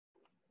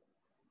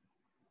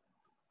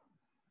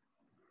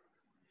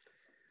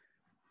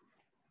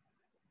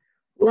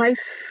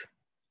Life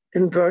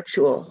in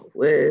virtual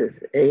with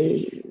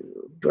a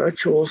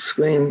virtual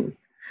screen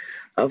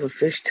of a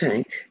fish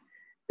tank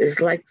is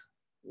like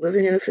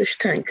living in a fish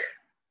tank.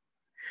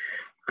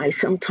 I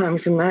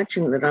sometimes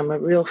imagine that I'm a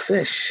real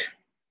fish.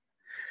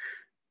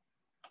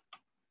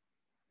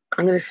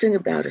 I'm going to sing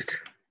about it.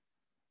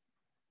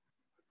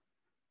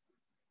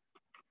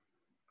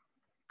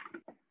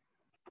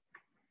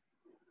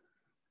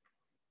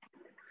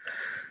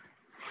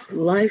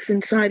 Life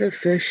inside a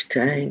fish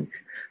tank.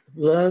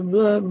 Blah,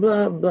 blah,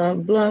 blah, blah,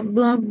 blah,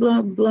 blah,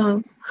 blah, blah.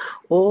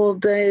 All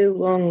day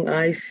long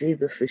I see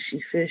the fishy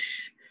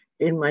fish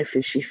in my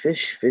fishy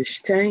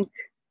fish tank.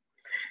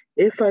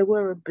 If I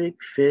were a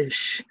big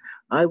fish,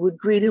 I would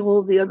greet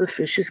all the other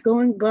fishes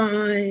going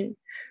by.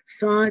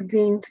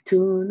 Sardines,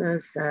 tuna,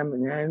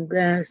 salmon, and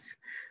bass,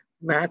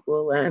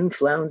 mackerel and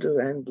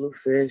flounder and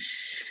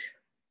bluefish.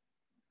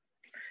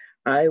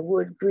 I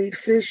would greet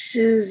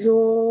fishes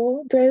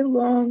all day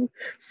long,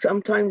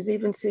 sometimes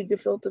even see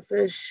gefilte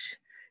fish.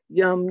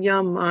 Yum,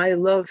 yum, I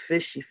love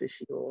fishy,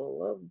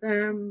 all of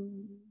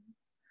them.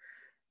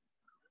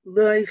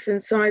 Life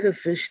inside a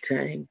fish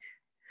tank,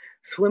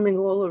 swimming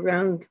all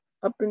around,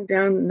 up and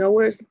down,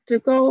 nowhere to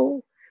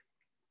go,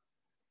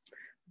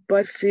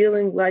 but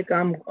feeling like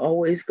I'm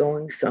always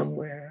going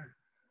somewhere.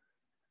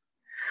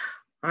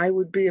 I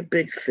would be a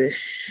big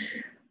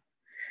fish,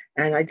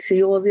 and I'd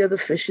see all the other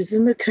fishes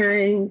in the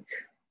tank.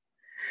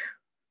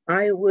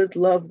 I would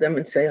love them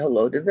and say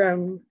hello to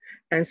them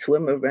and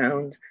swim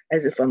around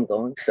as if I'm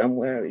going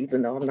somewhere,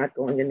 even though I'm not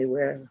going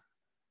anywhere.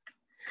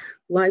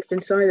 Life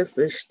inside a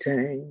fish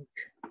tank.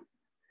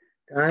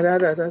 Da da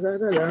da da da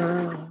da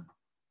da.